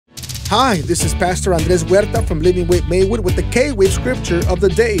Hi, this is Pastor Andres Huerta from Living Way Maywood with the KWVE scripture of the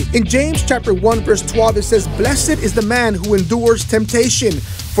day. In James chapter 1 verse 12 it says, "Blessed is the man who endures temptation,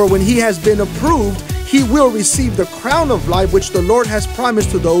 for when he has been approved, he will receive the crown of life which the Lord has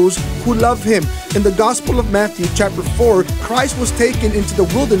promised to those who love him." In the Gospel of Matthew chapter 4, Christ was taken into the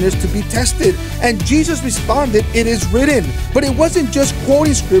wilderness to be tested, and Jesus responded, "It is written." But it wasn't just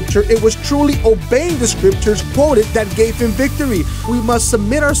quoting scripture, it was truly obeying the scriptures quoted that gave him victory. We must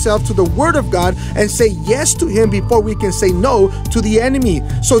submit ourselves to the word of God and say yes to him before we can say no to the enemy.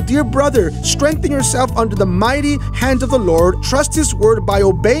 So dear brother, strengthen yourself under the mighty hand of the Lord, trust his word by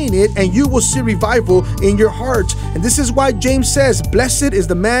obeying it, and you will see revival in your heart. And this is why James says, "Blessed is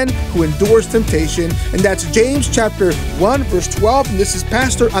the man who endures temptation." And that's James chapter 1 verse 12. And this is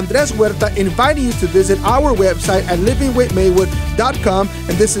Pastor Andres Huerta inviting you to visit our website at livingwaymaywood.com.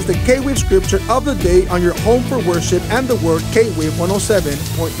 And this is the KWVE scripture of the day on your home for worship and the word KWVE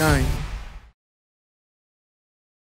 107.9.